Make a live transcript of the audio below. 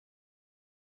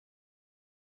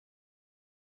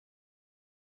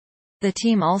The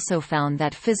team also found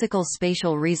that physical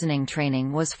spatial reasoning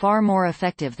training was far more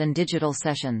effective than digital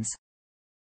sessions.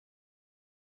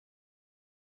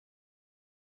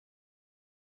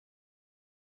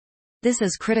 This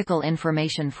is critical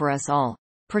information for us all,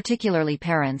 particularly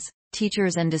parents,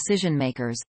 teachers and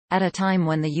decision-makers, at a time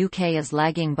when the UK is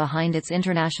lagging behind its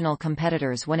international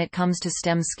competitors when it comes to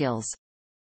STEM skills.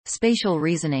 Spatial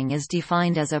reasoning is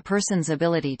defined as a person's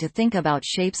ability to think about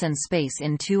shapes and space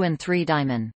in 2 and 3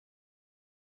 dimensions.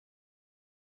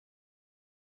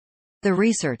 The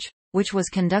research, which was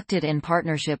conducted in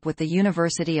partnership with the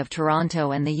University of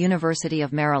Toronto and the University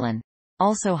of Maryland,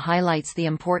 also highlights the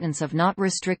importance of not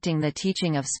restricting the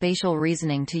teaching of spatial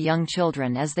reasoning to young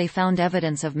children, as they found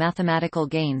evidence of mathematical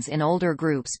gains in older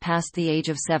groups past the age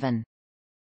of 7.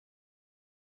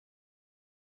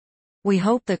 We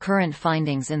hope the current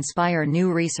findings inspire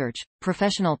new research,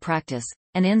 professional practice,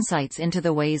 and insights into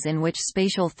the ways in which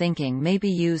spatial thinking may be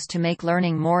used to make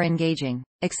learning more engaging,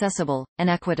 accessible, and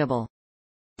equitable.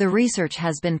 The research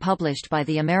has been published by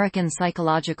the American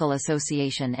Psychological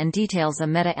Association and details a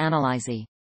meta-analysis.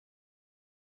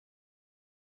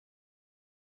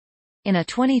 In a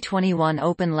 2021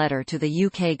 open letter to the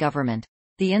UK government,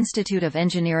 the Institute of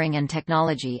Engineering and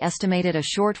Technology estimated a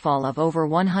shortfall of over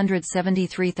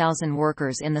 173,000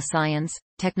 workers in the science,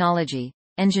 technology,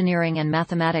 engineering and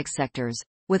mathematics sectors,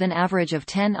 with an average of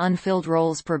 10 unfilled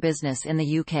roles per business in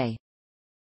the UK.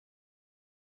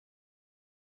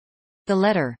 The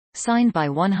letter, signed by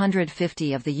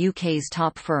 150 of the UK's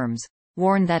top firms,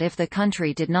 warned that if the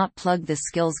country did not plug this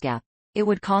skills gap, it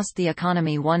would cost the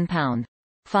economy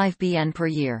 £1.5 billion per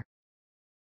year.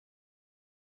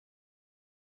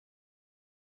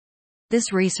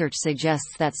 This research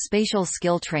suggests that spatial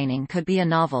skill training could be a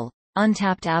novel,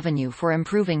 untapped avenue for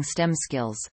improving STEM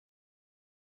skills.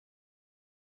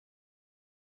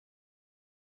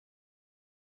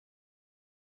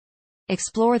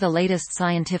 Explore the latest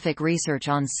scientific research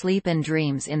on sleep and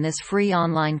dreams in this free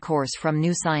online course from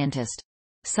New Scientist.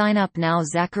 Sign up now.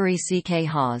 Zachary C. K.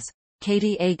 Hawes,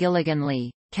 Katie A. Gilligan Lee,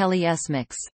 Kelly S.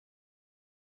 Mix.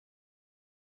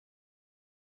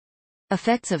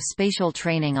 Effects of spatial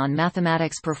training on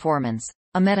mathematics performance,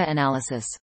 a meta-analysis.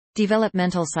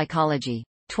 Developmental Psychology.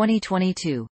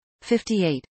 2022.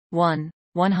 58. 1.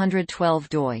 112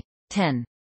 doi. 10.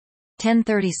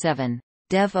 1037.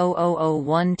 Dev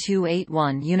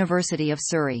 00012881 University of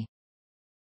Surrey.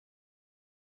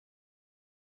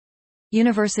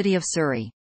 University of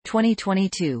Surrey.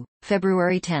 2022,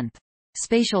 February 10.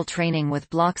 Spatial training with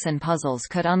blocks and puzzles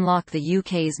could unlock the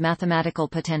UK's mathematical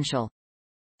potential.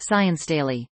 Science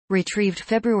Daily. Retrieved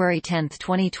February 10,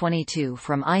 2022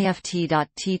 from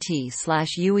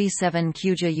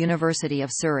ift.tt/UE7 University of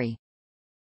Surrey.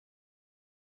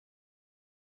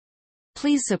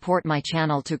 Please support my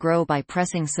channel to grow by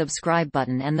pressing subscribe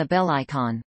button and the bell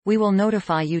icon. We will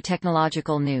notify you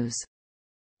technological news.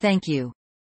 Thank you.